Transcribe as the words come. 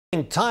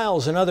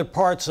Tiles in other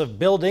parts of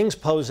buildings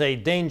pose a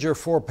danger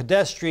for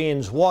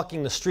pedestrians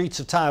walking the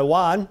streets of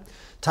Taiwan.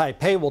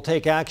 Taipei will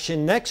take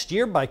action next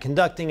year by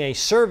conducting a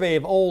survey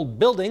of old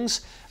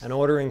buildings and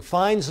ordering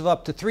fines of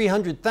up to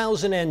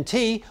 300,000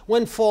 NT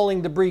when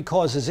falling debris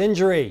causes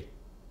injury.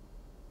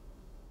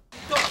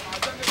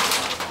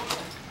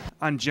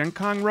 On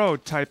Jiankang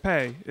Road,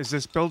 Taipei, is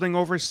this building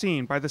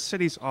overseen by the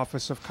city's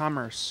Office of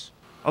Commerce.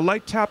 A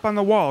light tap on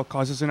the wall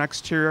causes an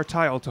exterior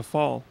tile to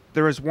fall.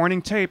 There is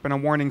warning tape and a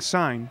warning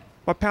sign,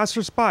 but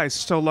passersby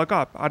still look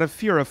up out of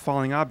fear of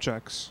falling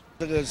objects.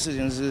 It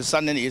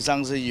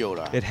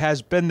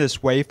has been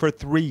this way for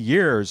 3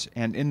 years,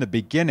 and in the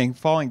beginning,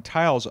 falling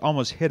tiles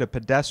almost hit a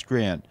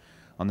pedestrian.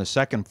 On the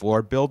second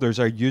floor, builders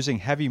are using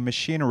heavy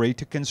machinery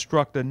to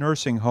construct a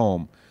nursing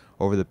home.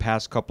 Over the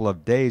past couple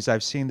of days,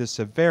 I've seen the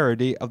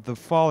severity of the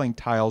falling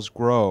tiles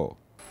grow.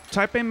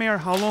 Taipei Mayor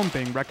Hao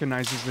Longbing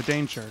recognizes the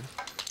danger.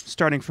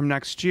 Starting from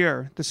next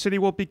year, the city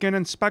will begin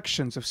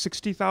inspections of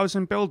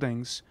 60,000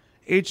 buildings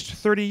aged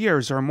 30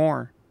 years or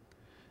more.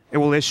 It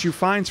will issue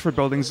fines for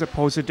buildings that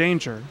pose a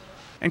danger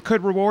and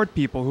could reward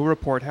people who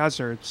report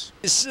hazards.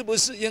 Should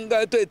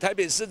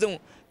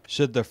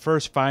the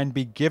first fine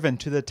be given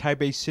to the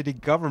Taipei city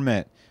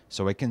government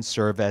so it can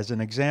serve as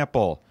an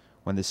example?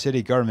 When the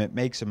city government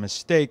makes a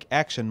mistake,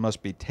 action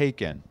must be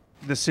taken.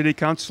 The city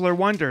councilor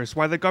wonders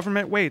why the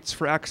government waits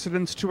for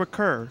accidents to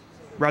occur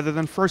rather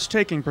than first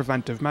taking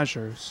preventive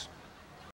measures.